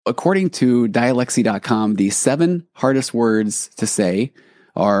According to dialexy.com, the 7 hardest words to say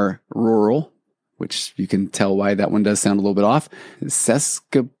are rural, which you can tell why that one does sound a little bit off,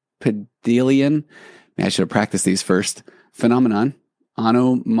 sesquipedalian, I should have practiced these first, phenomenon,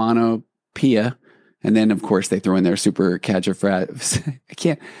 onomatopoeia, and then, of course, they throw in their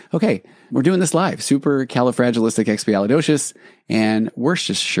okay, we're doing this live, supercalifragilisticexpialidocious, and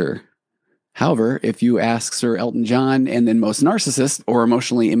Worcestershire. However, if you ask Sir Elton John and then most narcissists or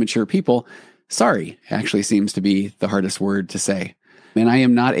emotionally immature people, sorry actually seems to be the hardest word to say. And I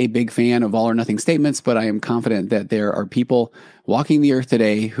am not a big fan of all or nothing statements, but I am confident that there are people walking the earth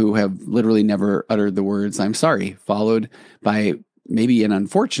today who have literally never uttered the words, I'm sorry, followed by maybe an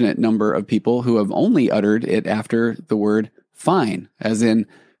unfortunate number of people who have only uttered it after the word fine, as in,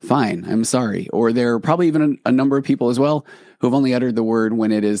 fine, I'm sorry. Or there are probably even a number of people as well who have only uttered the word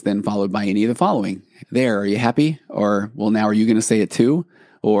when it is then followed by any of the following. There, are you happy? Or, well, now are you going to say it too?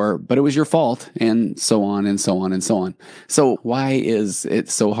 Or, but it was your fault, and so on and so on and so on. So why is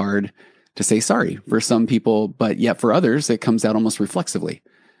it so hard to say sorry for some people, but yet for others, it comes out almost reflexively?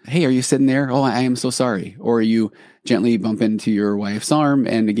 Hey, are you sitting there? Oh, I am so sorry. Or you gently bump into your wife's arm,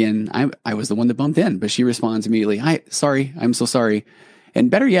 and again, I was the one that bumped in, but she responds immediately, sorry, I'm so sorry. And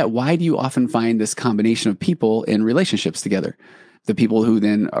better yet, why do you often find this combination of people in relationships together? The people who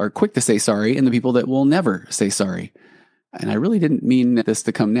then are quick to say sorry and the people that will never say sorry. And I really didn't mean this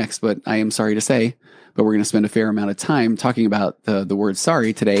to come next, but I am sorry to say, but we're going to spend a fair amount of time talking about the word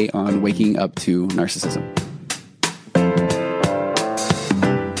sorry today on Waking Up to Narcissism.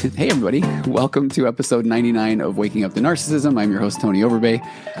 Hey everybody, welcome to episode 99 of Waking Up to Narcissism. I'm your host, Tony Overbay.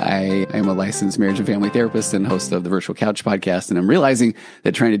 I am a licensed marriage and family therapist and host of the Virtual Couch podcast, and I'm realizing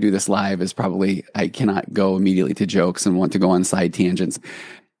that trying to do this live is probably, I cannot go immediately to jokes and want to go on side tangents.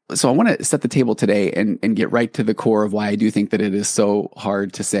 So I want to set the table today and get right to the core of why I do think that it is so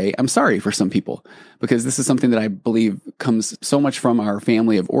hard to say I'm sorry for some people, because this is something that I believe comes so much from our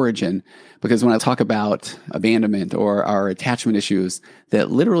family of origin. Because when I talk about abandonment or our attachment issues that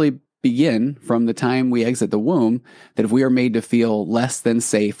literally begin from the time we exit the womb, that if we are made to feel less than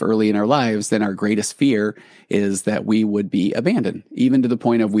safe early in our lives, then our greatest fear is that we would be abandoned, even to the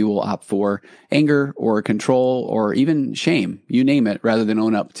point of we will opt for anger or control or even shame, you name it, rather than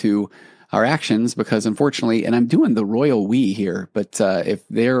own up to our actions. Because unfortunately, and I'm doing the royal we here, but if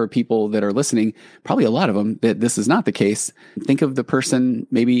there are people that are listening, probably a lot of them, that this is not the case, think of the person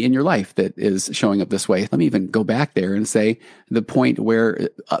maybe in your life that is showing up this way. Let me even go back there and say the point where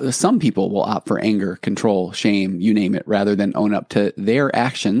some people will opt for anger, control, shame, you name it, rather than own up to their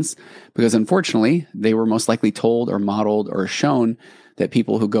actions, because unfortunately, they were most likely told or modeled or shown that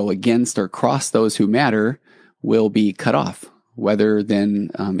people who go against or cross those who matter will be cut off. Whether then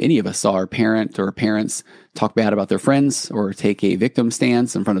any of us saw our parent or parents talk bad about their friends or take a victim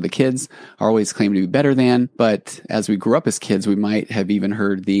stance in front of the kids, or always claim to be better than. But as we grew up as kids, we might have even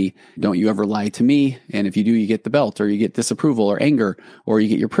heard the, don't you ever lie to me. And if you do, you get the belt, or you get disapproval or anger, or you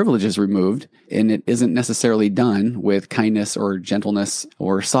get your privileges removed. And it isn't necessarily done with kindness or gentleness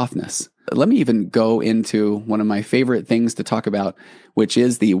or softness. Let me even go into one of my favorite things to talk about, which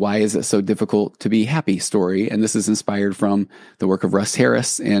is the why is it so difficult to be happy story. And this is inspired from the work of Russ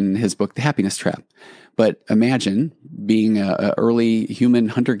Harris in his book, The Happiness Trap. But imagine being an early human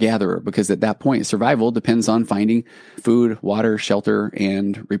hunter-gatherer, because at that point, survival depends on finding food, water, shelter,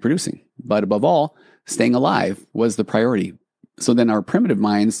 and reproducing. But above all, staying alive was the priority. So then our primitive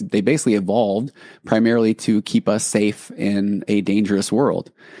minds, they basically evolved primarily to keep us safe in a dangerous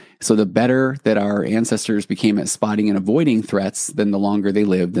world. So the better that our ancestors became at spotting and avoiding threats, then the longer they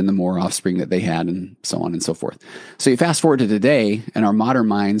lived and the more offspring that they had, and so on and so forth. So you fast forward to today, and our modern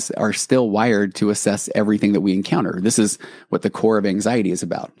minds are still wired to assess everything that we encounter. This is what the core of anxiety is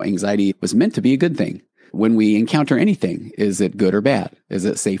about. Anxiety was meant to be a good thing. When we encounter anything, is it good or bad? Is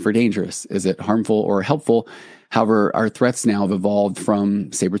it safe or dangerous? Is it harmful or helpful? However, our threats now have evolved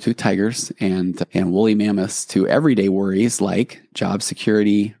from saber-toothed tigers and woolly mammoths to everyday worries like job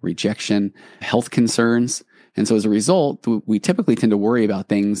security, rejection, health concerns. And so as a result, we typically tend to worry about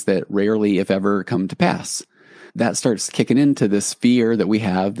things that rarely, if ever, come to pass. That starts kicking into this fear that we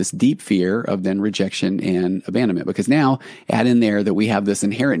have, this deep fear of then rejection and abandonment. Because now add in there that we have this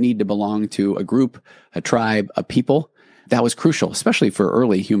inherent need to belong to a group, a tribe, a people. That was crucial, especially for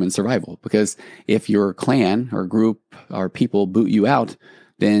early human survival, because if your clan or group or people boot you out,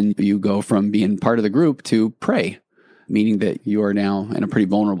 then you go from being part of the group to prey, meaning that you are now in a pretty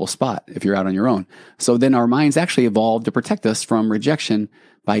vulnerable spot if you're out on your own. So then our minds actually evolved to protect us from rejection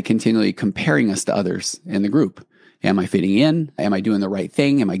by continually comparing us to others in the group. Am I fitting in? Am I doing the right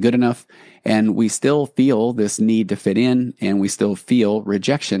thing? Am I good enough? And we still feel this need to fit in, and we still feel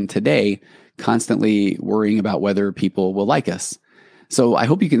rejection today, constantly worrying about whether people will like us. So I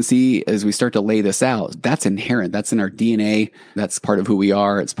hope you can see as we start to lay this out, that's inherent. That's in our DNA. That's part of who we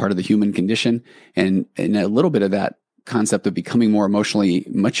are. It's part of the human condition. And a little bit of that concept of becoming more emotionally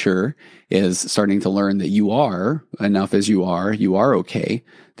mature is starting to learn that you are enough as you are okay,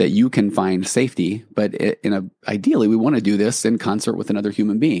 that you can find safety. But ideally, we want to do this in concert with another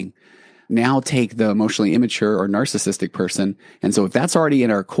human being. Now take the emotionally immature or narcissistic person. And so if that's already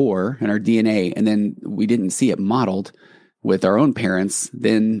in our core, in our DNA, and then we didn't see it modeled with our own parents,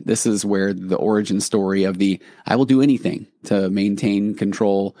 then this is where the origin story of I will do anything to maintain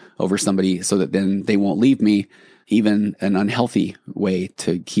control over somebody so that then they won't leave me, even an unhealthy way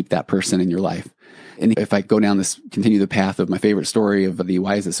to keep that person in your life. And if I continue the path of my favorite story of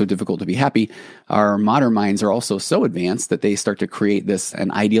why is it so difficult to be happy, our modern minds are also so advanced that they start to create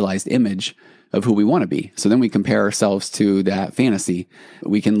an idealized image of who we want to be. So then we compare ourselves to that fantasy.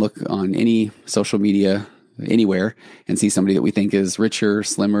 We can look on any social media anywhere and see somebody that we think is richer,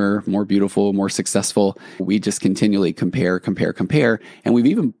 slimmer, more beautiful, more successful. We just continually compare. And we've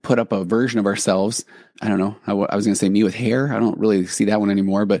even put up a version of ourselves. I don't know. I was going to say me with hair. I don't really see that one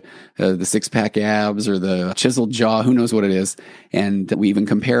anymore, but the six-pack abs or the chiseled jaw, who knows what it is. And we even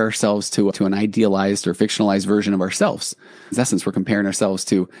compare ourselves to an idealized or fictionalized version of ourselves. In essence, we're comparing ourselves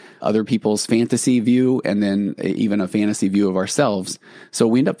to other people's fantasy view and then even a fantasy view of ourselves. So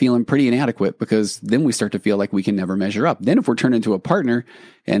we end up feeling pretty inadequate because then we start to feel like we can never measure up. Then if we're turned into a partner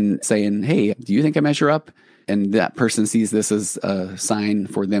and saying, hey, do you think I measure up? And that person sees this as a sign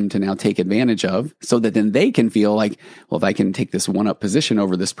for them to now take advantage of, so that then they can feel like, well, if I can take this one-up position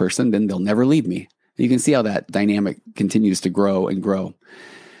over this person, then they'll never leave me. You can see how that dynamic continues to grow and grow.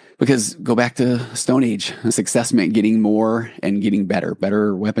 Because go back to Stone Age, success meant getting more and getting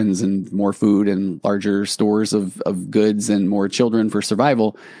better weapons and more food and larger stores of goods and more children for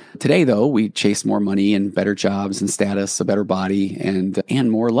survival. Today, though, we chase more money and better jobs and status, a better body,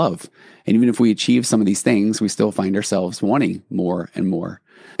 and more love. And even if we achieve some of these things, we still find ourselves wanting more and more.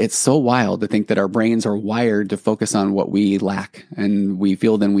 It's so wild to think that our brains are wired to focus on what we lack. And we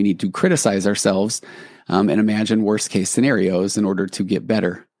feel then we need to criticize ourselves and imagine worst case scenarios in order to get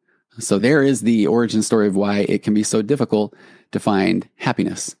better. So there is the origin story of why it can be so difficult to find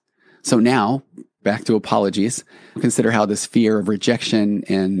happiness. So now, back to apologies. Consider how this fear of rejection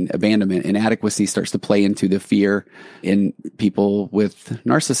and abandonment, inadequacy starts to play into the fear in people with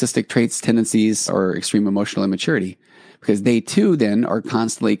narcissistic traits, tendencies, or extreme emotional immaturity. Because they too then are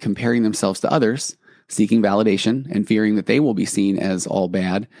constantly comparing themselves to others, seeking validation and fearing that they will be seen as all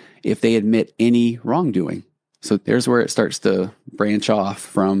bad if they admit any wrongdoing. So there's where it starts to branch off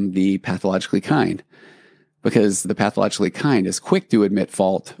from the pathologically kind, because the pathologically kind is quick to admit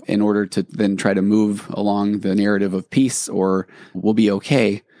fault in order to then try to move along the narrative of peace or we'll be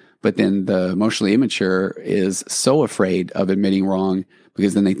okay. But then the emotionally immature is so afraid of admitting wrong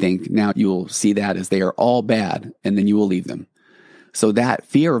because then they think now you will see that as they are all bad and then you will leave them. So that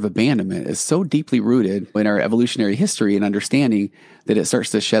fear of abandonment is so deeply rooted in our evolutionary history and understanding that it starts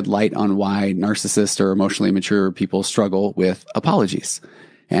to shed light on why narcissists or emotionally immature people struggle with apologies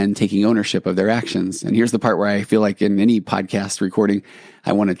and taking ownership of their actions. And here's the part where I feel like in any podcast recording,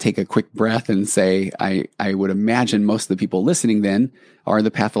 I want to take a quick breath and say, I would imagine most of the people listening then are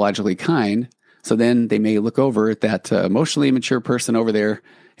the pathologically kind. So then they may look over at that emotionally immature person over there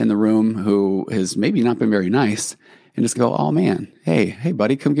in the room who has maybe not been very nice and just go, oh man, hey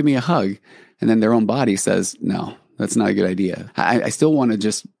buddy, come give me a hug. And then their own body says, no, that's not a good idea. I still want to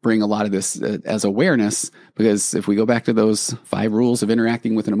just bring a lot of this as awareness, because if we go back to those 5 rules of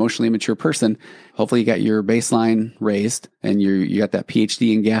interacting with an emotionally immature person, hopefully you got your baseline raised and you got that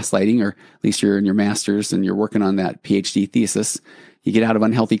PhD in gaslighting, or at least you're in your master's and you're working on that PhD thesis. You get out of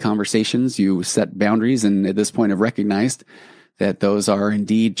unhealthy conversations, you set boundaries, and at this point have recognized that those are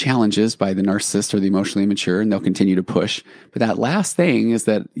indeed challenges by the narcissist or the emotionally immature, and they'll continue to push. But that last thing is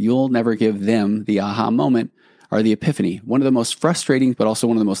that you'll never give them the aha moment or the epiphany. One of the most frustrating, but also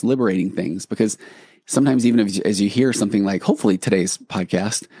one of the most liberating things, because sometimes even as you hear something like, hopefully today's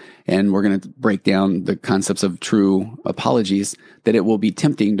podcast, and we're going to break down the concepts of true apologies, that it will be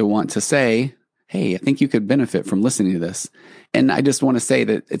tempting to want to say, hey, I think you could benefit from listening to this. And I just want to say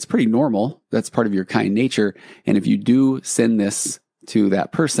that it's pretty normal. That's part of your kind nature. And if you do send this to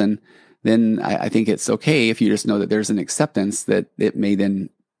that person, then I think it's okay if you just know that there's an acceptance that it may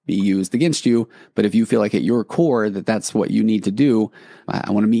then be used against you. But if you feel like at your core that that's what you need to do,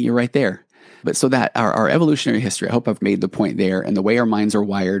 I want to meet you right there. But so that our evolutionary history, I hope I've made the point there, and the way our minds are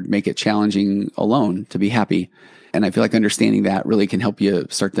wired make it challenging alone to be happy. And I feel like understanding that really can help you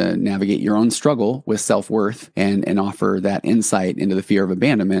start to navigate your own struggle with self-worth and offer that insight into the fear of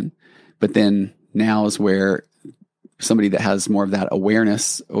abandonment. But then now is where somebody that has more of that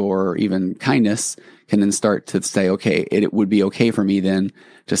awareness or even kindness can then start to say, okay, it would be okay for me then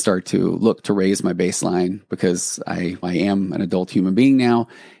to start to look to raise my baseline, because I am an adult human being now.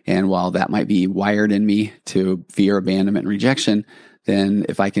 And while that might be wired in me to fear abandonment and rejection, then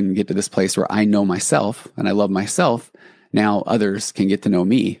if I can get to this place where I know myself and I love myself, now others can get to know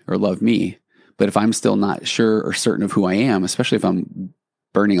me or love me. But if I'm still not sure or certain of who I am, especially if I'm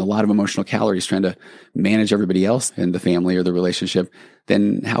burning a lot of emotional calories trying to manage everybody else in the family or the relationship,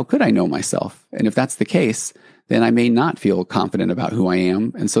 then how could I know myself? And if that's the case, then I may not feel confident about who I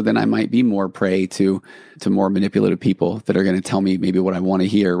am. And so then I might be more prey to more manipulative people that are going to tell me maybe what I want to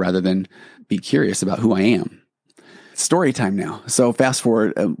hear rather than be curious about who I am. Story time now. So fast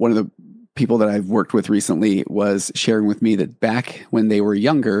forward, one of the people that I've worked with recently was sharing with me that back when they were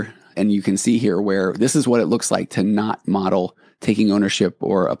younger, and you can see here where this is what it looks like to not model taking ownership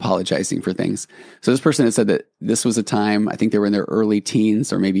or apologizing for things. So this person had said that this was a time, I think they were in their early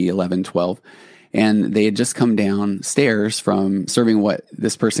teens or maybe 11, 12, and they had just come downstairs from serving what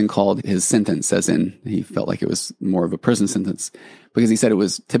this person called his sentence, as in he felt like it was more of a prison sentence, because he said it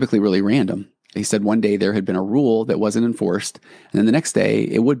was typically really random. He said one day there had been a rule that wasn't enforced, and then the next day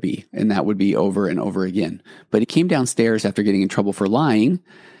it would be, and that would be over and over again. But he came downstairs after getting in trouble for lying.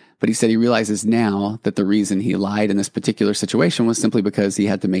 But he said he realizes now that the reason he lied in this particular situation was simply because he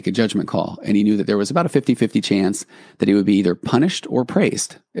had to make a judgment call. And he knew that there was about a 50-50 chance that he would be either punished or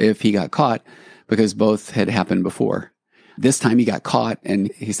praised if he got caught, because both had happened before. This time he got caught,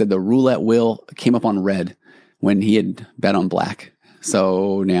 and he said the roulette wheel came up on red when he had bet on black.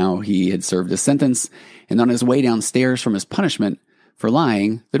 So now he had served his sentence, and on his way downstairs from his punishment for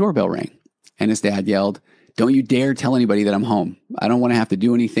lying, the doorbell rang. And his dad yelled, "Don't you dare tell anybody that I'm home. I don't want to have to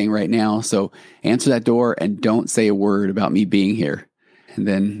do anything right now. So answer that door and don't say a word about me being here." And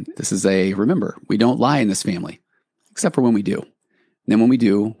then this is remember, we don't lie in this family, except for when we do. And then when we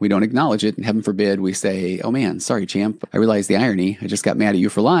do, we don't acknowledge it. And heaven forbid we say, "Oh man, sorry, champ. I realize the irony. I just got mad at you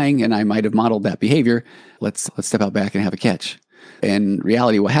for lying and I might have modeled that behavior. Let's step out back and have a catch." In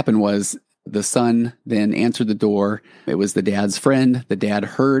reality, what happened was the son then answered the door. It was the dad's friend. The dad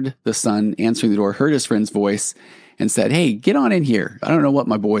heard the son answering the door, heard his friend's voice, and said, "Hey, get on in here. I don't know what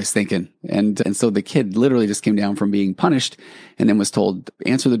my boy's thinking." And so the kid literally just came down from being punished and then was told,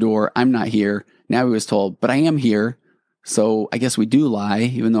 "Answer the door. I'm not here." Now he was told, "But I am here. So I guess we do lie,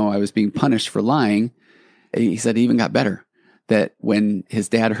 even though I was being punished for lying." He said it even got better. That when his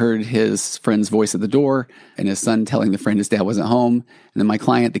dad heard his friend's voice at the door and his son telling the friend his dad wasn't home, and then my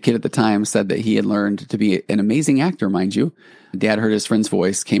client, the kid at the time, said that he had learned to be an amazing actor, mind you. Dad heard his friend's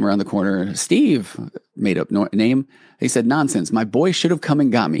voice, came around the corner. "Steve," made up name. He said, "Nonsense. My boy should have come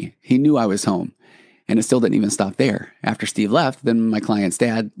and got me. He knew I was home." And it still didn't even stop there. After Steve left, then my client's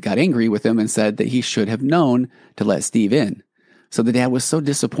dad got angry with him and said that he should have known to let Steve in. So the dad was so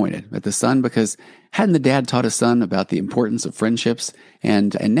disappointed at the son, because hadn't the dad taught his son about the importance of friendships?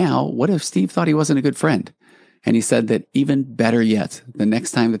 And now, what if Steve thought he wasn't a good friend? And he said that even better yet, the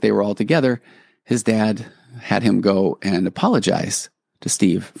next time that they were all together, his dad had him go and apologize to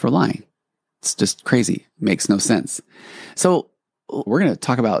Steve for lying. It's just crazy. Makes no sense. So we're going to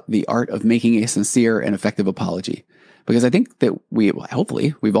talk about the art of making a sincere and effective apology, because I think that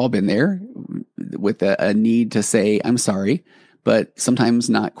hopefully we've all been there with a need to say, "I'm sorry," but sometimes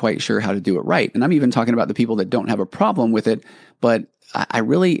not quite sure how to do it right. And I'm even talking about the people that don't have a problem with it, but I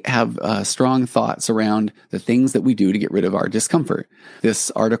really have strong thoughts around the things that we do to get rid of our discomfort.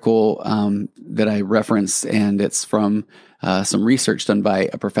 This article that I reference, and it's from some research done by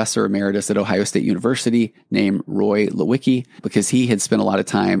a professor emeritus at Ohio State University named Roy Lewicki, because he had spent a lot of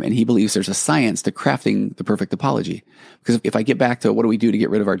time and he believes there's a science to crafting the perfect apology. Because if I get back to what do we do to get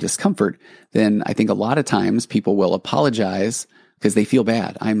rid of our discomfort, then I think a lot of times people will apologize because they feel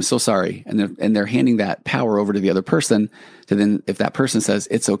bad. "I'm so sorry." And they're handing that power over to the other person to then, if that person says,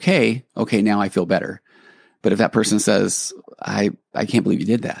 "It's okay, now I feel better." But if that person says, I can't believe you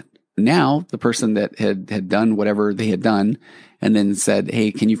did that." Now, the person that had done whatever they had done and then said,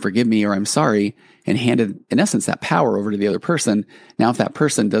 "Hey, can you forgive me?" or "I'm sorry," and handed, in essence, that power over to the other person. Now, if that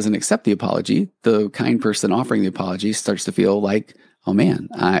person doesn't accept the apology, the kind person offering the apology starts to feel like, "Oh man,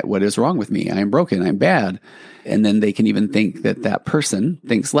 what is wrong with me? I am broken. I'm bad." And then they can even think that that person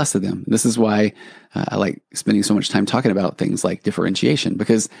thinks less of them. This is why I like spending so much time talking about things like differentiation,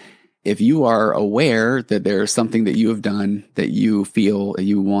 because if you are aware that there's something that you have done that you feel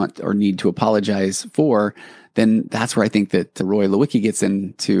you want or need to apologize for, then that's where I think that Roy Lewicki gets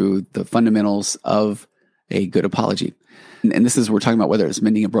into the fundamentals of a good apology. And this is, we're talking about whether it's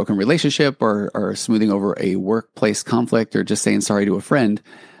mending a broken relationship or smoothing over a workplace conflict or just saying sorry to a friend.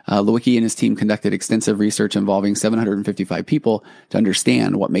 Lewicki and his team conducted extensive research involving 755 people to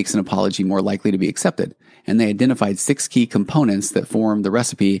understand what makes an apology more likely to be accepted. And they identified 6 key components that form the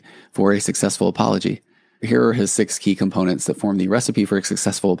recipe for a successful apology. Here are his 6 key components that form the recipe for a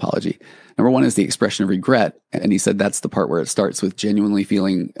successful apology. Number 1 is the expression of regret. And he said that's the part where it starts with genuinely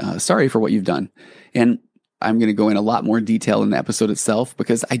feeling sorry for what you've done. And I'm going to go in a lot more detail in the episode itself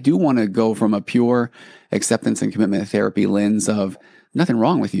because I do want to go from a pure acceptance and commitment therapy lens of nothing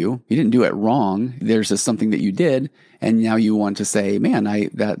wrong with you. You didn't do it wrong. There's just something that you did. And now you want to say, man,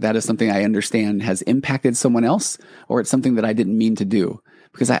 that is something I understand has impacted someone else, or it's something that I didn't mean to do.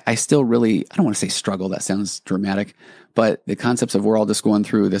 Because I still really, I don't want to say struggle. That sounds dramatic, but the concepts of we're all just going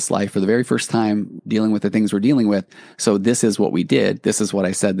through this life for the very first time, dealing with the things we're dealing with. So this is what we did. This is what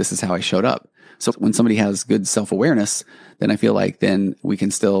I said. This is how I showed up. So when somebody has good self-awareness, then I feel like then we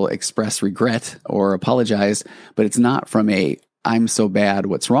can still express regret or apologize, but it's not from a, I'm so bad,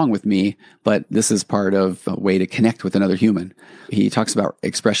 what's wrong with me? But this is part of a way to connect with another human. He talks about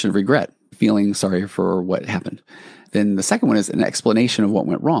expression of regret, feeling sorry for what happened. Then the second one is an explanation of what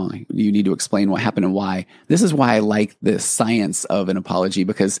went wrong. You need to explain what happened and why. This is why I like the science of an apology,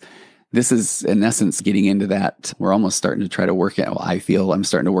 because this is, in essence, getting into that. We're almost starting to try to work out. I feel I'm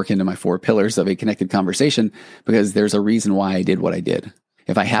starting to work into my 4 pillars of a connected conversation, because there's a reason why I did what I did.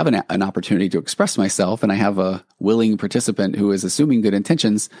 If I have an opportunity to express myself and I have a willing participant who is assuming good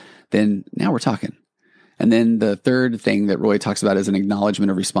intentions, then now we're talking. And then the third thing that Roy talks about is an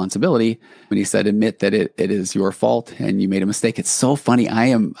acknowledgement of responsibility. When he said, admit that it is your fault and you made a mistake. It's so funny.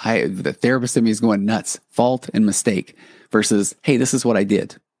 The therapist in me is going nuts. Fault and mistake versus, hey, this is what I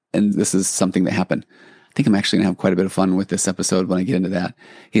did. And this is something that happened. I think I'm actually going to have quite a bit of fun with this episode when I get into that.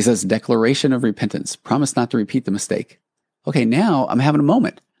 He says, declaration of repentance. Promise not to repeat the mistake. Okay, now I'm having a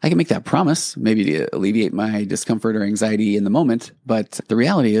moment. I can make that promise, maybe to alleviate my discomfort or anxiety in the moment. But the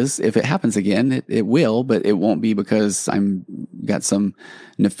reality is, if it happens again, it will, but it won't be because I'm got some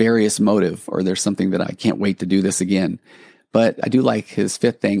nefarious motive or there's something that I can't wait to do this again. But I do like his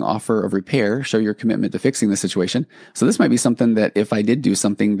 5th thing, offer of repair, show your commitment to fixing the situation. So this might be something that if I did do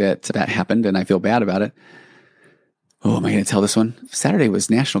something that happened and I feel bad about it, oh, am I going to tell this one? Saturday was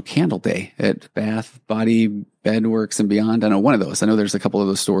National Candle Day at Bath, Body, Bedworks, and Beyond. I know one of those. I know there's a couple of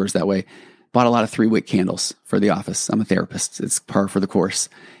those stores that way. Bought a lot of 3-wick candles for the office. I'm a therapist. It's par for the course.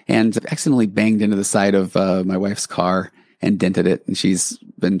 And accidentally banged into the side of my wife's car and dented it. And she's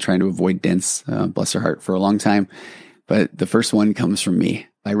been trying to avoid dents, bless her heart, for a long time. But the first one comes from me.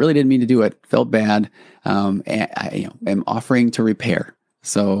 I really didn't mean to do it. Felt bad. And I am offering to repair.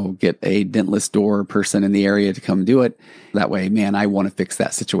 So get a dentless door person in the area to come do it. That way, man, I want to fix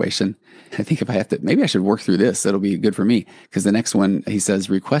that situation. I think if I have to, maybe I should work through this. That'll be good for me. Because the next one, he says,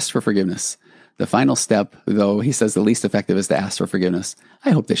 request for forgiveness. The final step, though, he says the least effective is to ask for forgiveness.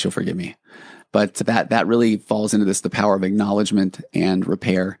 I hope they shall forgive me. But that really falls into the power of acknowledgement and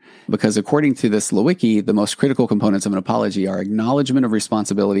repair. Because according to this Lewicki, the most critical components of an apology are acknowledgement of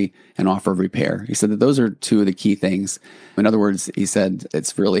responsibility and offer of repair. He said that those are 2 of the key things. In other words, he said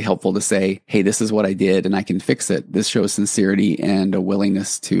it's really helpful to say, hey, this is what I did and I can fix it. This shows sincerity and a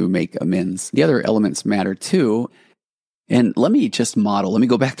willingness to make amends. The other elements matter too. And let me just model. Let me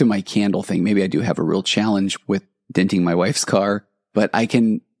go back to my candle thing. Maybe I do have a real challenge with denting my wife's car, but I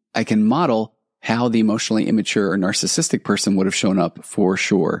can model how the emotionally immature or narcissistic person would have shown up for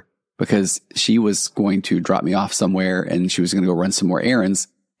sure, because she was going to drop me off somewhere and she was going to go run some more errands.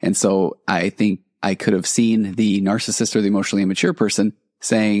 And so I think I could have seen the narcissist or the emotionally immature person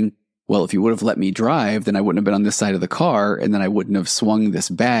saying, well, if you would have let me drive, then I wouldn't have been on this side of the car, and then I wouldn't have swung this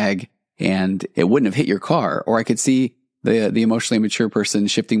bag and it wouldn't have hit your car. Or I could see the emotionally immature person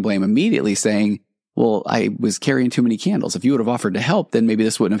shifting blame immediately saying, well, I was carrying too many candles. If you would have offered to help, then maybe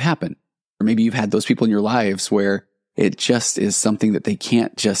this wouldn't have happened. Or maybe you've had those people in your lives where it just is something that they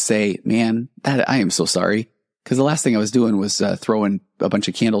can't just say, man, that I am so sorry. Because the last thing I was doing was throwing a bunch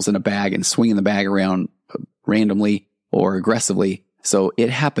of candles in a bag and swinging the bag around randomly or aggressively. So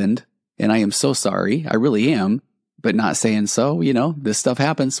it happened and I am so sorry. I really am. But not saying, so, this stuff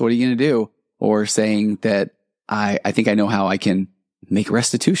happens. So what are you going to do? Or saying that I think I know how I can make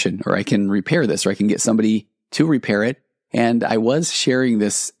restitution, or I can repair this, or I can get somebody to repair it. And I was sharing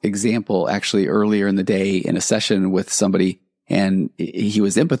this example actually earlier in the day in a session with somebody, and he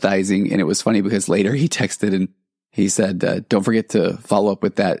was empathizing. And it was funny because later he texted and he said, don't forget to follow up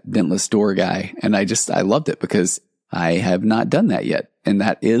with that dentless door guy. And I loved it because I have not done that yet. And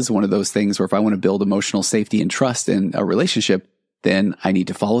that is one of those things where if I want to build emotional safety and trust in a relationship, then I need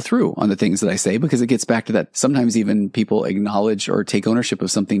to follow through on the things that I say, because it gets back to that. Sometimes even people acknowledge or take ownership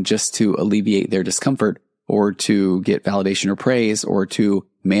of something just to alleviate their discomfort, or to get validation or praise, or to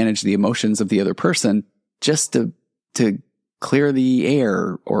manage the emotions of the other person, just to clear the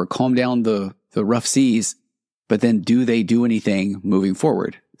air or calm down the rough seas. But then do they do anything moving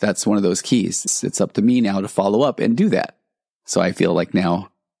forward? That's one of those keys. It's up to me now to follow up and do that. So I feel like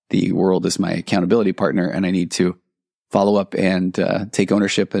now the world is my accountability partner, and I need to follow up and take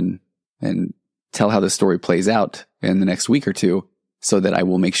ownership and tell how the story plays out in the next week or two, so that I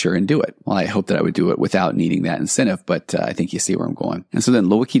will make sure and do it. Well, I hope that I would do it without needing that incentive, but I think you see where I'm going. And so then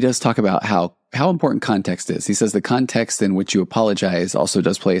Lewicki does talk about how important context is. He says the context in which you apologize also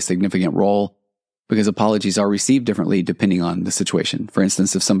does play a significant role, because apologies are received differently depending on the situation. For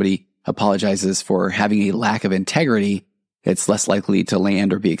instance, if somebody apologizes for having a lack of integrity, it's less likely to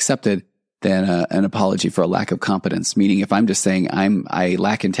land or be accepted than an apology for a lack of competence. Meaning, if I'm just saying I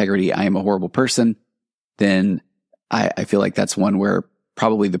lack integrity, I am a horrible person, then I feel like that's one where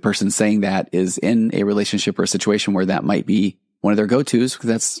probably the person saying that is in a relationship or a situation where that might be one of their go-tos, because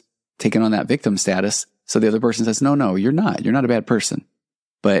that's taken on that victim status. So the other person says, no, you're not a bad person.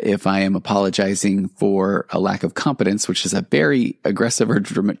 But if I am apologizing for a lack of competence, which is a very aggressive or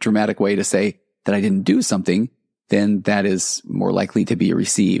dramatic way to say that I didn't do something, then that is more likely to be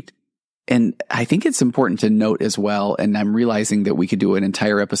received. And I think it's important to note as well, and I'm realizing that we could do an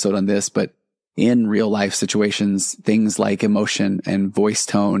entire episode on this, but in real life situations, things like emotion and voice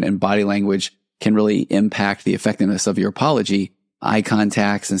tone and body language can really impact the effectiveness of your apology. Eye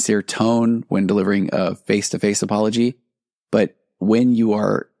contact, sincere tone when delivering a face-to-face apology. But when you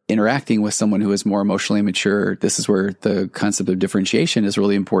are interacting with someone who is more emotionally mature, this is where the concept of differentiation is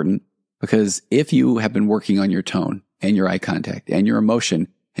really important, because if you have been working on your tone and your eye contact and your emotion,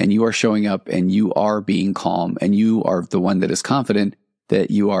 and you are showing up and you are being calm and you are the one that is confident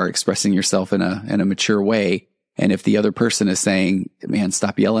that you are expressing yourself in a mature way. And if the other person is saying, man,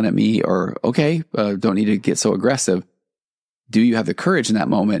 stop yelling at me, or okay, don't need to get so aggressive. Do you have the courage in that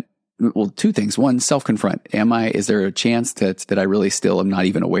moment? Well, two things. One, self-confront. Is there a chance that I really still am not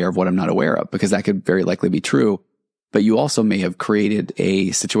even aware of what I'm not aware of? Because that could very likely be true. But you also may have created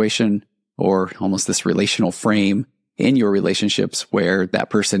a situation or almost this relational frame in your relationships where that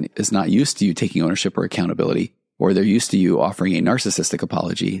person is not used to you taking ownership or accountability, or they're used to you offering a narcissistic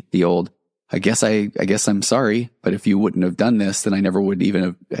apology. The old, I guess I'm sorry, but if you wouldn't have done this, then I never would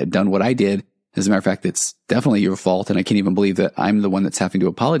even have done what I did. As a matter of fact, it's definitely your fault, and I can't even believe that I'm the one that's having to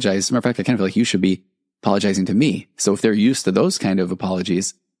apologize. As a matter of fact, I kind of feel like you should be apologizing to me. So if they're used to those kind of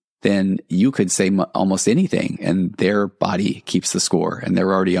apologies, then you could say almost anything, and their body keeps the score, and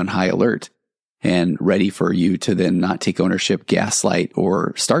they're already on high alert and ready for you to then not take ownership, gaslight,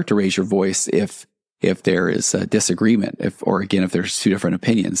 or start to raise your voice if there is a disagreement, if there's two different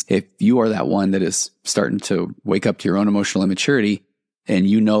opinions. If you are that one that is starting to wake up to your own emotional immaturity, and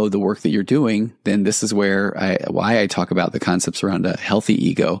you know the work that you're doing, then this is why I talk about the concepts around a healthy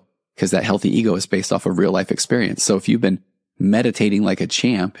ego, because that healthy ego is based off of real life experience. So if you've been meditating like a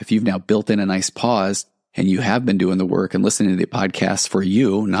champ, if you've now built in a nice pause and you have been doing the work and listening to the podcast for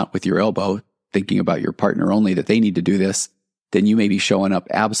you, not with your elbow, thinking about your partner only that they need to do this, then you may be showing up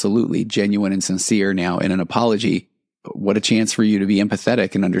absolutely genuine and sincere now in an apology. What a chance for you to be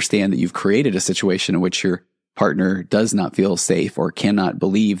empathetic and understand that you've created a situation in which your partner does not feel safe or cannot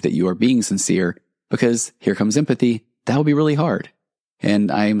believe that you are being sincere, because here comes empathy. That will be really hard. And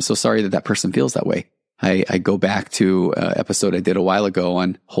I am so sorry that person feels that way. I go back to an episode I did a while ago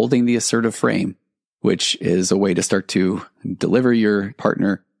on holding the assertive frame, which is a way to start to deliver your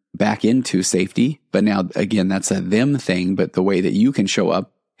partner back into safety. But now, again, that's a them thing. But the way that you can show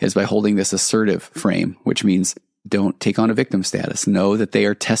up is by holding this assertive frame, which means don't take on a victim status. Know that they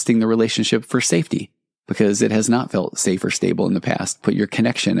are testing the relationship for safety, because it has not felt safe or stable in the past. Put your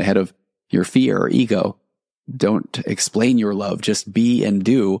connection ahead of your fear or ego. Don't explain your love, just be and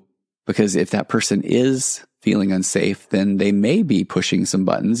do. Because if that person is feeling unsafe, then they may be pushing some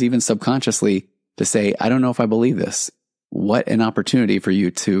buttons, even subconsciously, to say, I don't know if I believe this. What an opportunity for you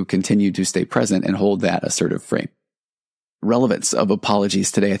to continue to stay present and hold that assertive frame. Relevance of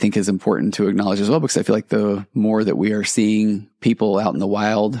apologies today, I think, is important to acknowledge as well, because I feel like the more that we are seeing people out in the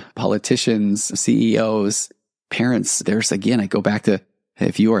wild, politicians, CEOs, parents, I go back to,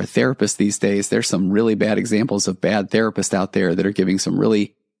 if you are a therapist these days, there's some really bad examples of bad therapists out there that are giving some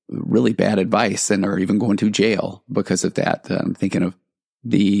really, really bad advice and are even going to jail because of that. I'm thinking of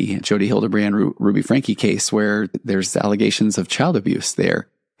the Jodi Hildebrand, Ruby Franke case, where there's allegations of child abuse there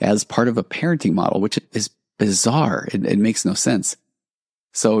as part of a parenting model, which is bizarre. It makes no sense.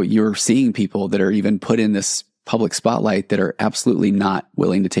 So you're seeing people that are even put in this public spotlight that are absolutely not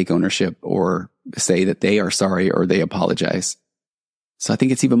willing to take ownership or say that they are sorry or they apologize. So I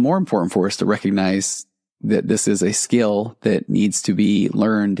think it's even more important for us to recognize that this is a skill that needs to be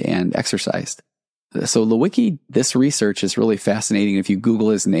learned and exercised. So Lewicki, this research is really fascinating. If you Google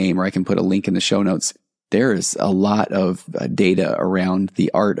his name, or I can put a link in the show notes, there is a lot of data around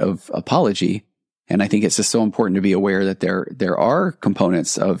the art of apology. And I think it's just so important to be aware that there are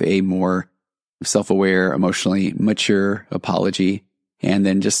components of a more self-aware, emotionally mature apology, and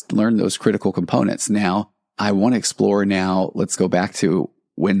then just learn those critical components. Now, I want to explore now, let's go back to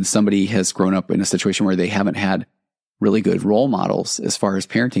when somebody has grown up in a situation where they haven't had really good role models as far as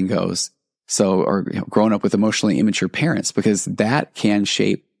parenting goes. So, or grown up with emotionally immature parents, because that can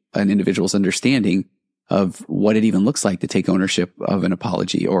shape an individual's understanding of what it even looks like to take ownership of an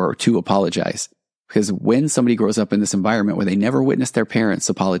apology or to apologize. Because when somebody grows up in this environment where they never witnessed their parents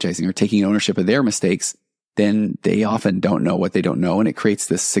apologizing or taking ownership of their mistakes, then they often don't know what they don't know. And it creates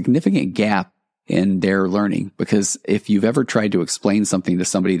this significant gap in their learning. Because if you've ever tried to explain something to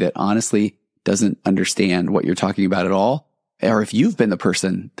somebody that honestly doesn't understand what you're talking about at all, or if you've been the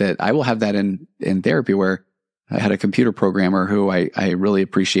person that I will have that in therapy, where I had a computer programmer who I really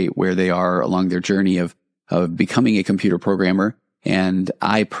appreciate where they are along their journey of becoming a computer programmer. And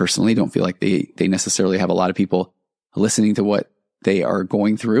I personally don't feel like they necessarily have a lot of people listening to what they are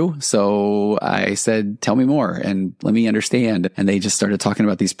going through. So I said, tell me more and let me understand. And they just started talking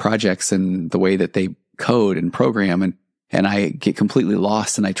about these projects and the way that they code and program. And I get completely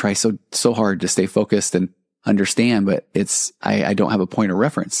lost, and I try so hard to stay focused and understand, but I don't have a point of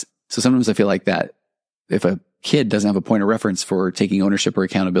reference. So sometimes I feel like that if a kid doesn't have a point of reference for taking ownership or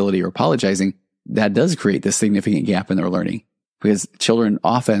accountability or apologizing, that does create this significant gap in their learning, because children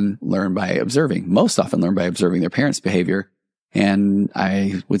often learn by observing, most often learn by observing their parents' behavior. And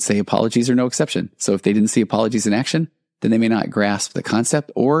I would say apologies are no exception. So if they didn't see apologies in action, then they may not grasp the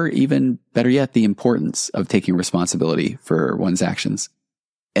concept, or even better yet, the importance of taking responsibility for one's actions.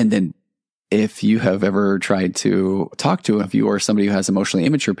 And then if you have ever tried to talk to, if you are somebody who has emotionally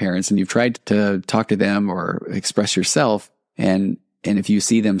immature parents and you've tried to talk to them or express yourself, and if you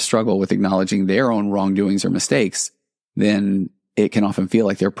see them struggle with acknowledging their own wrongdoings or mistakes, then it can often feel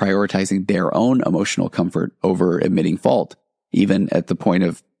like they're prioritizing their own emotional comfort over admitting fault, even at the point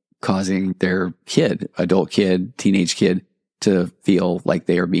of causing their kid, adult kid, teenage kid, to feel like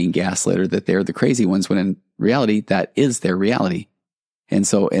they are being gaslit or that they're the crazy ones, when in reality, that is their reality. And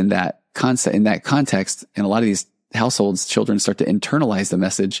so in that context, in a lot of these households, children start to internalize the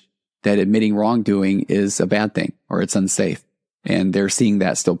message that admitting wrongdoing is a bad thing or it's unsafe. And they're seeing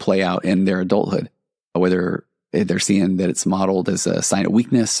that still play out in their adulthood, whether they're seeing that it's modeled as a sign of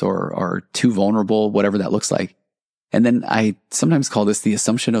weakness or too vulnerable, whatever that looks like. And then I sometimes call this the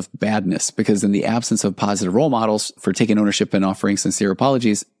assumption of badness, because in the absence of positive role models for taking ownership and offering sincere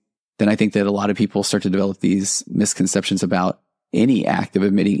apologies, then I think that a lot of people start to develop these misconceptions about any act of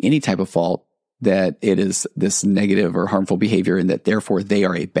admitting any type of fault, that it is this negative or harmful behavior and that therefore they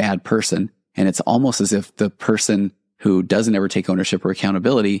are a bad person. And it's almost as if the person who doesn't ever take ownership or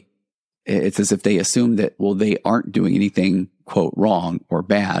accountability, it's as if they assume that, well, they aren't doing anything, quote, wrong or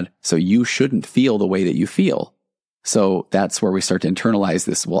bad, so you shouldn't feel the way that you feel. So that's where we start to internalize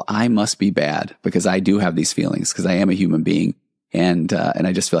this. Well, I must be bad because I do have these feelings, because I am a human being. And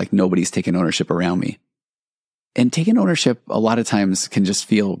I just feel like nobody's taking ownership around me. And taking ownership a lot of times can just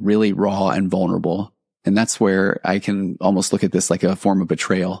feel really raw and vulnerable. And that's where I can almost look at this like a form of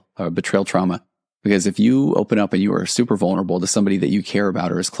betrayal or betrayal trauma. Because if you open up and you are super vulnerable to somebody that you care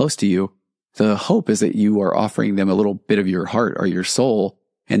about or is close to you, the hope is that you are offering them a little bit of your heart or your soul,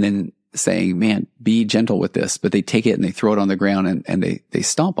 and then saying, man, be gentle with this. But they take it and they throw it on the ground and they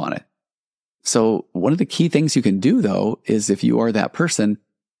stomp on it. So one of the key things you can do, though, is if you are that person,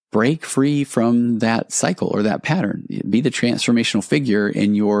 break free from that cycle or that pattern. Be the transformational figure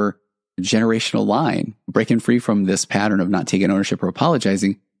in your generational line. Breaking free from this pattern of not taking ownership or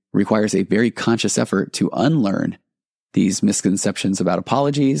apologizing requires a very conscious effort to unlearn these misconceptions about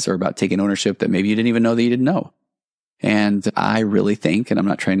apologies or about taking ownership that maybe you didn't even know that you didn't know. And I really think, and I'm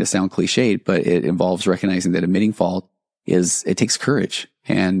not trying to sound cliched, but it involves recognizing that admitting fault it takes courage,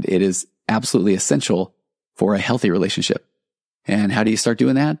 and it is absolutely essential for a healthy relationship. And how do you start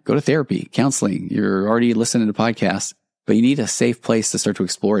doing that? Go to therapy, counseling. You're already listening to podcasts, but you need a safe place to start to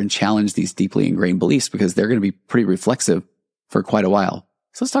explore and challenge these deeply ingrained beliefs, because they're going to be pretty reflexive for quite a while.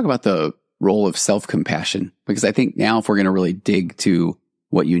 So let's talk about the role of self-compassion, because I think now if we're going to really dig to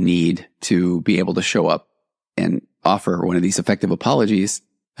what you need to be able to show up and offer one of these effective apologies,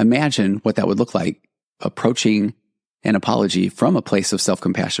 imagine what that would look like, approaching an apology from a place of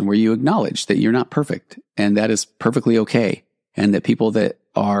self-compassion where you acknowledge that you're not perfect and that is perfectly okay. And that people that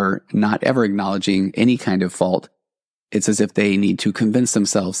are not ever acknowledging any kind of fault, it's as if they need to convince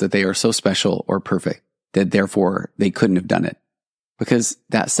themselves that they are so special or perfect that therefore they couldn't have done it. Because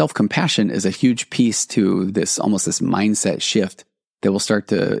that self-compassion is a huge piece to this mindset shift that will start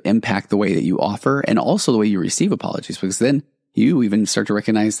to impact the way that you offer and also the way you receive apologies. Because then you even start to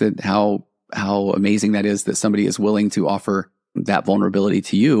recognize that how amazing that is that somebody is willing to offer that vulnerability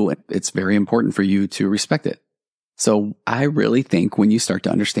to you. It's very important for you to respect it. So I really think when you start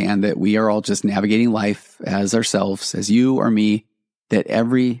to understand that we are all just navigating life as ourselves, as you or me, that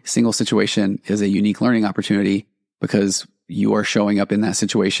every single situation is a unique learning opportunity because you are showing up in that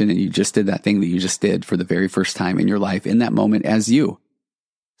situation and you just did that thing that you just did for the very first time in your life in that moment as you.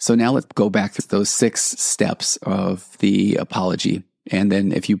 So now let's go back to those 6 steps of the apology. And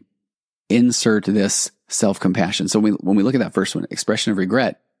then if you insert this self-compassion. So when we look at that first one, expression of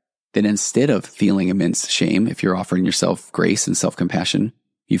regret, then instead of feeling immense shame, if you're offering yourself grace and self-compassion,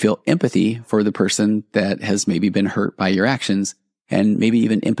 you feel empathy for the person that has maybe been hurt by your actions, and maybe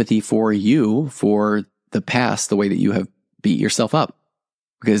even empathy for you for the past, the way that you have beat yourself up.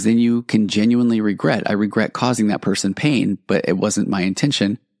 Because then you can genuinely regret. I regret causing that person pain, but it wasn't my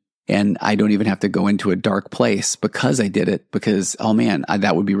intention. And I don't even have to go into a dark place because I did it, because, oh man,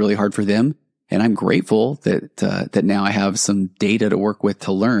 that would be really hard for them. And I'm grateful that now I have some data to work with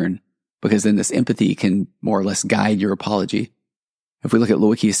to learn, because then this empathy can more or less guide your apology. If we look at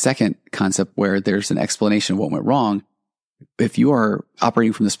Lewicki's second concept where there's an explanation of what went wrong, if you are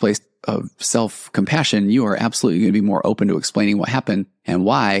operating from this place of self-compassion, you are absolutely going to be more open to explaining what happened and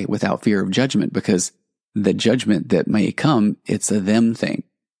why without fear of judgment, because the judgment that may come, it's a them thing,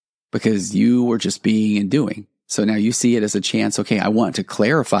 because you were just being and doing. So now you see it as a chance, okay, I want to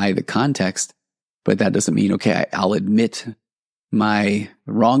clarify the context, but that doesn't mean, okay, I'll admit my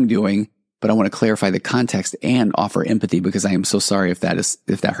wrongdoing, but I want to clarify the context and offer empathy because I am so sorry if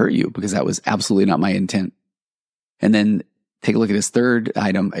that hurt you, because that was absolutely not my intent. And then take a look at his third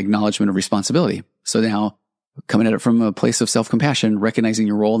item, acknowledgement of responsibility. So now coming at it from a place of self-compassion, recognizing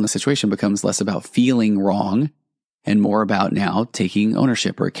your role in the situation becomes less about feeling wrong and more about now taking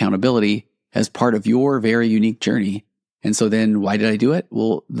ownership or accountability as part of your very unique journey. And so then why did I do it?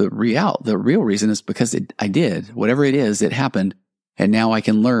 Well, the real reason is because I did. Whatever it is, it happened. And now I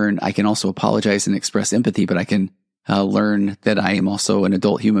can learn. I can also apologize and express empathy, but I can learn that I am also an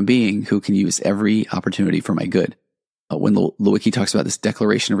adult human being who can use every opportunity for my good. When Lewicki talks about this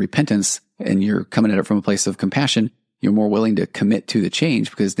declaration of repentance and you're coming at it from a place of compassion, you're more willing to commit to the change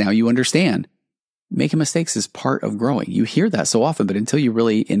because now you understand making mistakes is part of growing. You hear that so often, but until you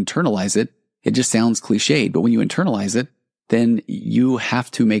really internalize it, it just sounds cliched. But when you internalize it, then you have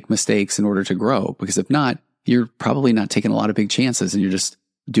to make mistakes in order to grow, because if not, you're probably not taking a lot of big chances and you're just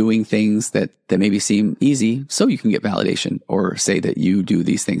doing things that maybe seem easy so you can get validation or say that you do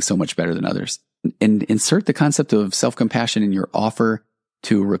these things so much better than others. And insert the concept of self-compassion in your offer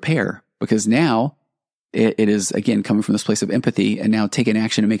to repair, because now it is, again, coming from this place of empathy, and now taking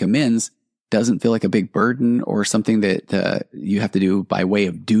action to make amends doesn't feel like a big burden or something that you have to do by way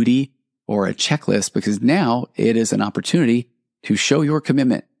of duty or a checklist, because now it is an opportunity to show your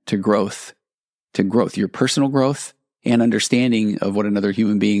commitment to growth, your personal growth and understanding of what another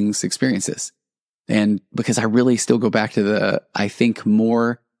human being's experience is. And because I really still go back to I think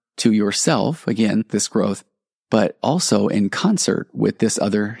more to yourself, again, this growth, but also in concert with this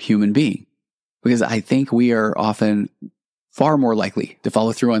other human being. Because I think we are often far more likely to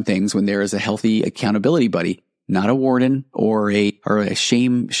follow through on things when there is a healthy accountability buddy, not a warden or a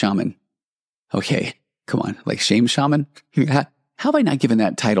shame shaman. Okay, come on, like shame shaman? How have I not given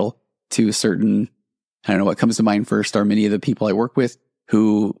that title to certain, I don't know, what comes to mind first are many of the people I work with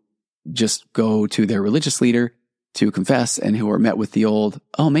who just go to their religious leader to confess and who are met with the old,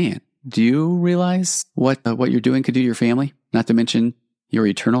 oh man, do you realize what you're doing could do to your family? Not to mention your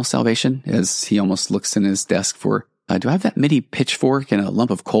eternal salvation, as he almost looks in his desk for, do I have that mini pitchfork and a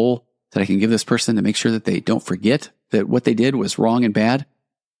lump of coal that I can give this person to make sure that they don't forget that what they did was wrong and bad?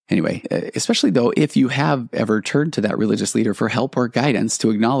 Anyway, especially though, if you have ever turned to that religious leader for help or guidance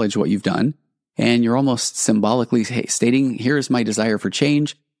to acknowledge what you've done, and you're almost symbolically stating, here is my desire for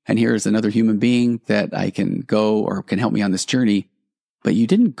change, and here is another human being that I can go or can help me on this journey. But you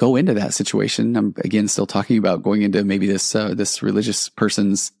didn't go into that situation. I'm again still talking about going into maybe this religious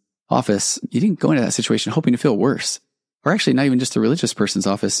person's office. You didn't go into that situation hoping to feel worse. Or actually not even just a religious person's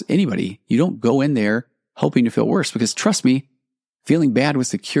office, anybody. You don't go in there hoping to feel worse, because trust me, feeling bad was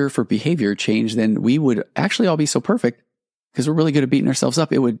the cure for behavior change, then we would actually all be so perfect because we're really good at beating ourselves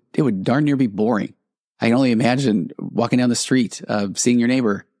up. It would darn near be boring. I can only imagine walking down the street, seeing your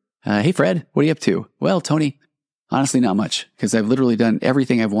neighbor. Hey, Fred, what are you up to? Well, Tony, honestly, not much, because I've literally done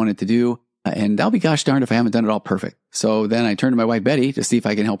everything I've wanted to do. And I'll be gosh darned if I haven't done it all perfect. So then I turn to my wife, Betty, to see if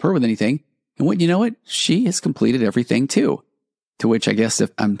I can help her with anything. And wouldn't you know it? She has completed everything too. To which I guess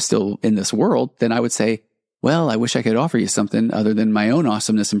if I'm still in this world, then I would say, well, I wish I could offer you something other than my own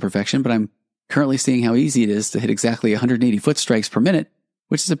awesomeness and perfection, but I'm currently seeing how easy it is to hit exactly 180 foot strikes per minute,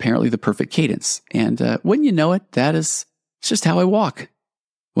 which is apparently the perfect cadence. And wouldn't you know it, it's just how I walk.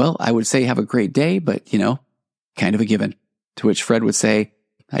 Well, I would say have a great day, but, kind of a given. To which Fred would say,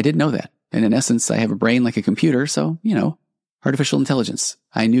 I didn't know that. And in essence, I have a brain like a computer, so, artificial intelligence.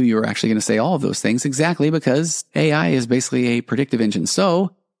 I knew you were actually going to say all of those things exactly because AI is basically a predictive engine.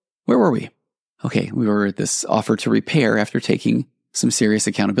 So where were we? Okay, we were at this offer to repair after taking some serious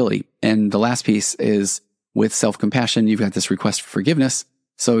accountability. And the last piece is with self-compassion, you've got this request for forgiveness.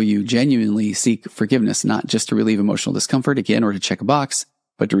 So you genuinely seek forgiveness, not just to relieve emotional discomfort again, or to check a box,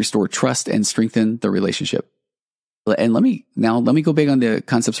 but to restore trust and strengthen the relationship. And let me go big on the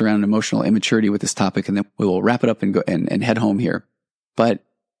concepts around emotional immaturity with this topic, and then we will wrap it up and go and head home here. But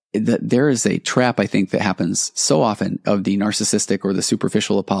there is a trap, I think, that happens so often of the narcissistic or the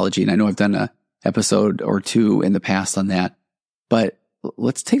superficial apology. And I know I've done a episode or two in the past on that, but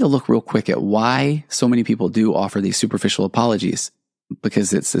let's take a look real quick at why so many people do offer these superficial apologies,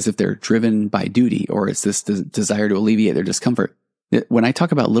 because it's as if they're driven by duty, or it's this desire to alleviate their discomfort. When I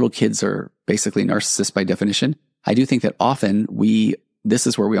talk about little kids are basically narcissists by definition, I do think that often this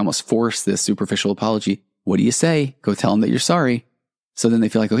is where we almost force this superficial apology. What do you say? Go tell them that you're sorry. So then they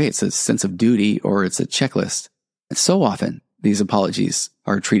feel like, okay, it's a sense of duty or it's a checklist. And so often these apologies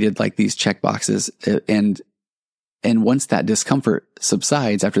are treated like these check boxes. And once that discomfort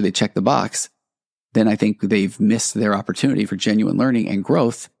subsides after they check the box, then I think they've missed their opportunity for genuine learning and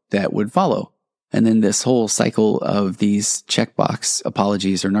growth that would follow. And then this whole cycle of these checkbox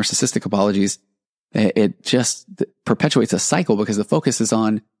apologies or narcissistic apologies, it just perpetuates a cycle because the focus is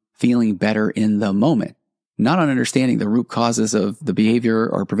on feeling better in the moment, not on understanding the root causes of the behavior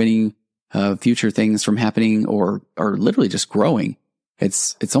or preventing future things from happening or literally just growing.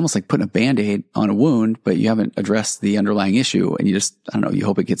 It's almost like putting a Band-Aid on a wound, but you haven't addressed the underlying issue and you just, you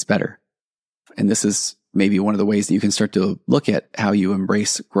hope it gets better. And this is maybe one of the ways that you can start to look at how you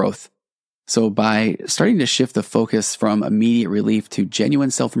embrace growth. So by starting to shift the focus from immediate relief to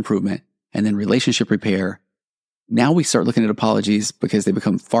genuine self-improvement and then relationship repair, now we start looking at apologies because they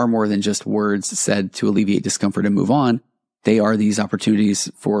become far more than just words said to alleviate discomfort and move on. They are these opportunities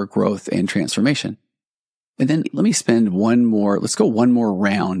for growth and transformation. And then let me let's go one more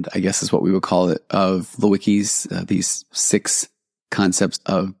round, I guess is what we would call it, of Lewicki's, these 6 concepts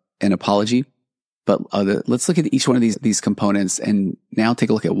of an apology. But let's look at each one of these components and now take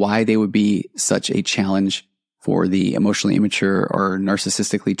a look at why they would be such a challenge for the emotionally immature or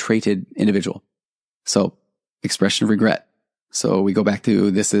narcissistically trait individual. So expression of regret. So we go back to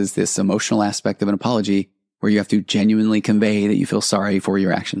this emotional aspect of an apology where you have to genuinely convey that you feel sorry for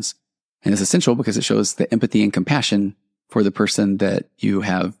your actions. And it's essential because it shows the empathy and compassion for the person that you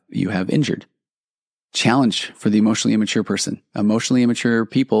have injured. Challenge for the emotionally immature person. Emotionally immature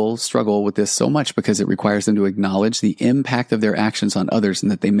people struggle with this so much because it requires them to acknowledge the impact of their actions on others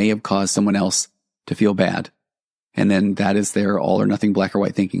and that they may have caused someone else to feel bad. And then that is their all or nothing black or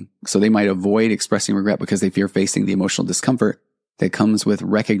white thinking. So they might avoid expressing regret because they fear facing the emotional discomfort that comes with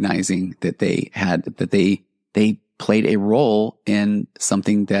recognizing that they played a role in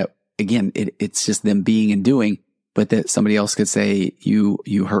something that, again, it's just them being and doing, but that somebody else could say,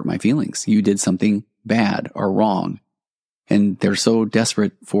 you hurt my feelings. You did something bad or wrong. And they're so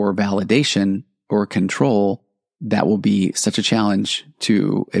desperate for validation or control that will be such a challenge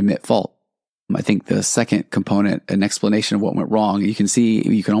to admit fault. I think the second component, an explanation of what went wrong, you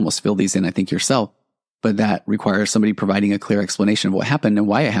can almost fill these in, I think, yourself, but that requires somebody providing a clear explanation of what happened and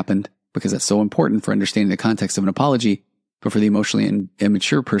why it happened, because that's so important for understanding the context of an apology. But for the emotionally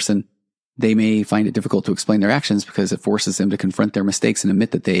immature person, they may find it difficult to explain their actions because it forces them to confront their mistakes and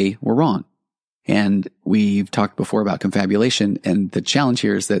admit that they were wrong. And we've talked before about confabulation, and the challenge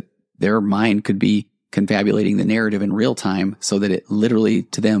here is that their mind could be confabulating the narrative in real time so that it literally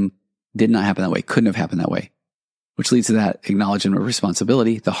to them did not happen that way, couldn't have happened that way, which leads to that acknowledgement of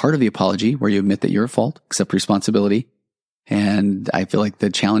responsibility, the heart of the apology, where you admit that you're at fault, accept responsibility. And I feel like the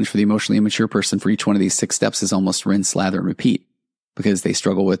challenge for the emotionally immature person for each one of these 6 steps is almost rinse, lather, and repeat, because they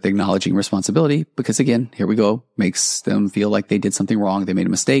struggle with acknowledging responsibility because, again, here we go, makes them feel like they did something wrong, they made a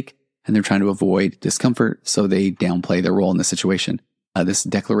mistake, and they're trying to avoid discomfort, so they downplay their role in the situation. This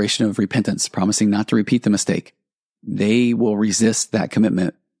declaration of repentance, promising not to repeat the mistake, they will resist that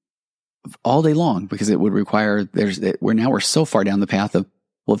commitment all day long, because it would require, we're so far down the path of,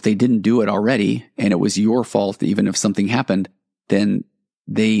 well, if they didn't do it already and it was your fault, even if something happened, then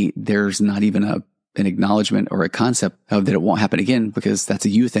there's not even an acknowledgement or a concept of that it won't happen again, because that's a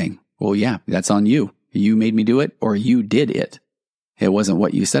you thing. Well, yeah, that's on you. You made me do it, or you did it. It wasn't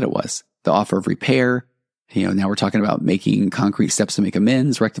what you said it was. The offer of repair, now we're talking about making concrete steps to make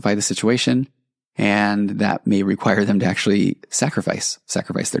amends, rectify the situation. And that may require them to actually sacrifice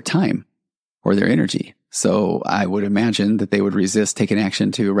their time or their energy. So I would imagine that they would resist taking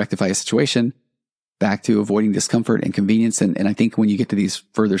action to rectify a situation back to avoiding discomfort and convenience. And I think when you get to these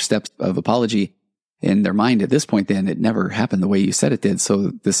further steps of apology in their mind at this point, then it never happened the way you said it did.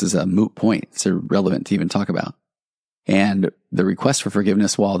 So this is a moot point. It's irrelevant to even talk about. And the request for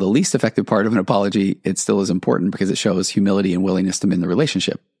forgiveness, while the least effective part of an apology, it still is important because it shows humility and willingness to mend the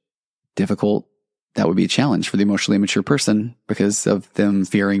relationship. Difficult. That would be a challenge for the emotionally immature person because of them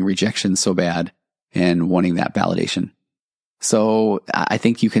fearing rejection so bad and wanting that validation. So I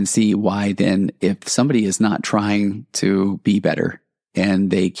think you can see why then, if somebody is not trying to be better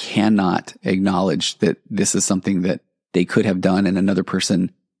and they cannot acknowledge that this is something that they could have done and another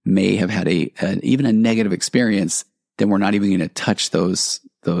person may have had even a negative experience, then we're not even going to touch those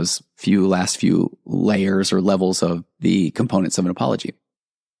last few layers or levels of the components of an apology.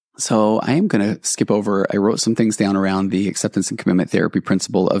 So I am going to skip over. I wrote some things down around the acceptance and commitment therapy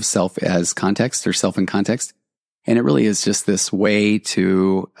principle of self as context, or self in context. And it really is just this way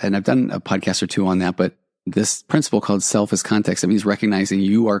to, and I've done a podcast or two on that, but this principle called self as context, it means recognizing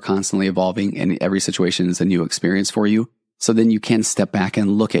you are constantly evolving and every situation is a new experience for you. So then you can step back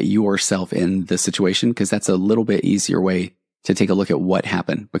and look at yourself in the situation, because that's a little bit easier way to take a look at what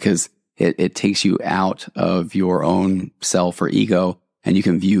happened, because it takes you out of your own self or ego. And you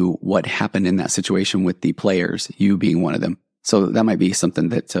can view what happened in that situation with the players, you being one of them. So that might be something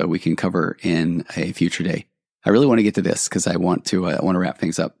that we can cover in a future day. I really want to get to this because I want to wrap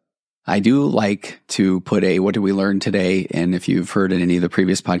things up. I do like to put what did we learn today? And if you've heard in any of the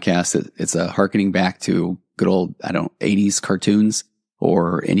previous podcasts, it's a hearkening back to good old, 80s cartoons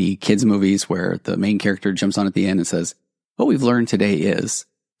or any kids movies where the main character jumps on at the end and says, what we've learned today is.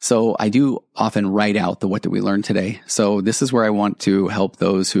 So I do often write out the what did we learn today. So this is where I want to help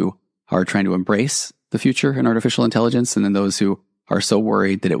those who are trying to embrace the future in artificial intelligence, and then those who are so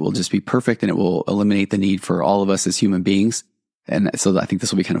worried that it will just be perfect and it will eliminate the need for all of us as human beings. And so I think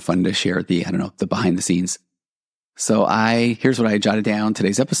this will be kind of fun to share the behind the scenes. So here's what I jotted down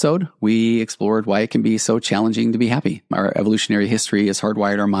today's episode. We explored why it can be so challenging to be happy. Our evolutionary history has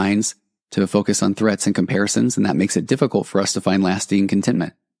hardwired our minds to focus on threats and comparisons, and that makes it difficult for us to find lasting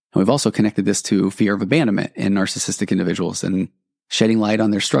contentment. And we've also connected this to fear of abandonment in narcissistic individuals and shedding light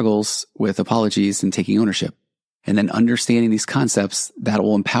on their struggles with apologies and taking ownership. And then understanding these concepts, that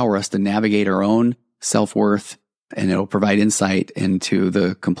will empower us to navigate our own self-worth, and it'll provide insight into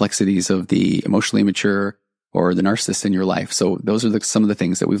the complexities of the emotionally immature or the narcissist in your life. So those are some of the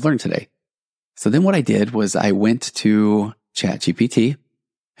things that we've learned today. So then what I did was I went to ChatGPT.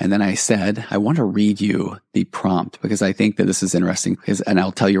 And then I said, I want to read you the prompt because I think that this is interesting. And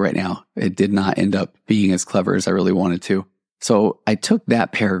I'll tell you right now, it did not end up being as clever as I really wanted to. So I took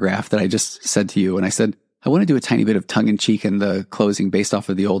that paragraph that I just said to you and I said, I want to do a tiny bit of tongue in cheek in the closing based off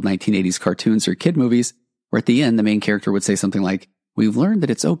of the old 1980s cartoons or kid movies, where at the end, the main character would say something like, we've learned that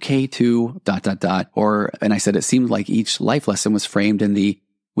it's okay to ... And I said, it seemed like each life lesson was framed in the,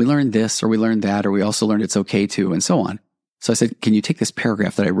 we learned this or we learned that, or we also learned it's okay to, and so on. So I said, can you take this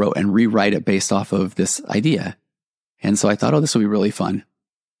paragraph that I wrote and rewrite it based off of this idea? And so I thought, this will be really fun,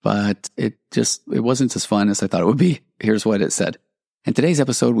 but it wasn't as fun as I thought it would be. Here's what it said. In today's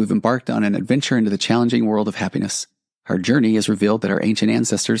episode, we've embarked on an adventure into the challenging world of happiness. Our journey has revealed that our ancient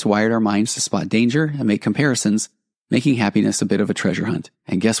ancestors wired our minds to spot danger and make comparisons, making happiness a bit of a treasure hunt.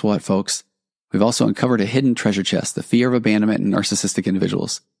 And guess what, folks? We've also uncovered a hidden treasure chest, the fear of abandonment in narcissistic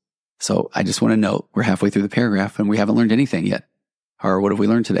individuals. So I just want to note, we're halfway through the paragraph and we haven't learned anything yet. Or what have we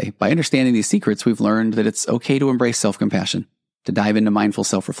learned today? By understanding these secrets, we've learned that it's okay to embrace self-compassion, to dive into mindful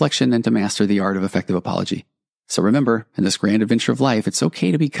self-reflection, and to master the art of effective apology. So remember, in this grand adventure of life, it's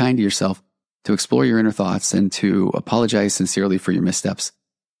okay to be kind to yourself, to explore your inner thoughts, and to apologize sincerely for your missteps.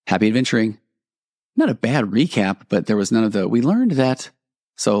 Happy adventuring. Not a bad recap, but there was none of we learned that.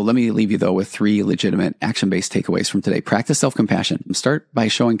 So let me leave you, though, with 3 legitimate action-based takeaways from today. Practice self-compassion. Start by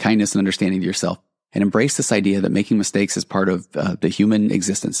showing kindness and understanding to yourself, and embrace this idea that making mistakes is part of the human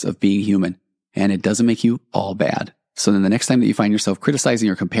existence, of being human, and it doesn't make you all bad. So then the next time that you find yourself criticizing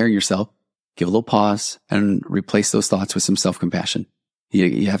or comparing yourself, give a little pause and replace those thoughts with some self-compassion.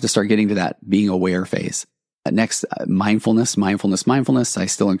 You have to start getting to that being aware phase. Next, mindfulness. I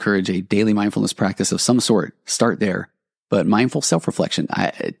still encourage a daily mindfulness practice of some sort. Start there. But mindful self-reflection.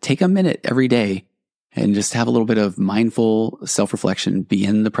 Take a minute every day and just have a little bit of mindful self-reflection. Be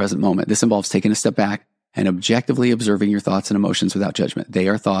in the present moment. This involves taking a step back and objectively observing your thoughts and emotions without judgment. They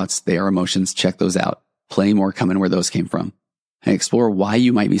are thoughts. They are emotions. Check those out. Plenty more coming where those came from. And explore why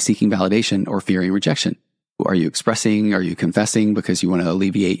you might be seeking validation or fearing rejection. Are you expressing? Are you confessing because you want to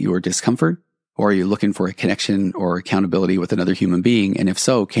alleviate your discomfort? Or are you looking for a connection or accountability with another human being? And if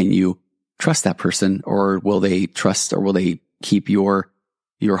so, can you trust that person, or will they trust, or will they keep your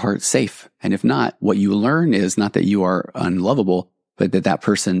heart safe? And if not, what you learn is not that you are unlovable, but that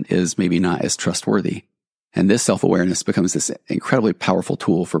person is maybe not as trustworthy. And this self-awareness becomes this incredibly powerful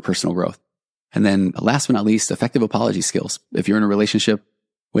tool for personal growth. And then last but not least, effective apology skills. If you're in a relationship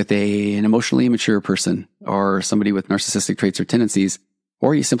with an emotionally immature person or somebody with narcissistic traits or tendencies,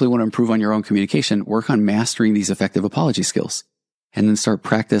 or you simply want to improve on your own communication, work on mastering these effective apology skills. And then start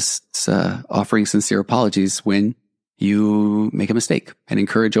practice offering sincere apologies when you make a mistake, and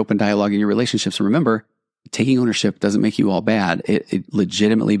encourage open dialogue in your relationships. And remember, taking ownership doesn't make you all bad. It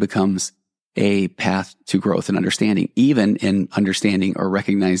legitimately becomes a path to growth and understanding, even in understanding or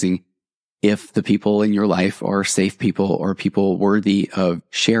recognizing if the people in your life are safe people or people worthy of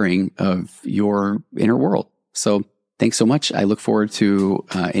sharing of your inner world. So thanks so much. I look forward to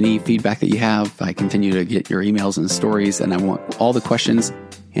any feedback that you have. I continue to get your emails and stories, and I want all the questions,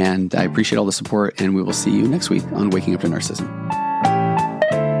 and I appreciate all the support, and we will see you next week on Waking Up to Narcissism.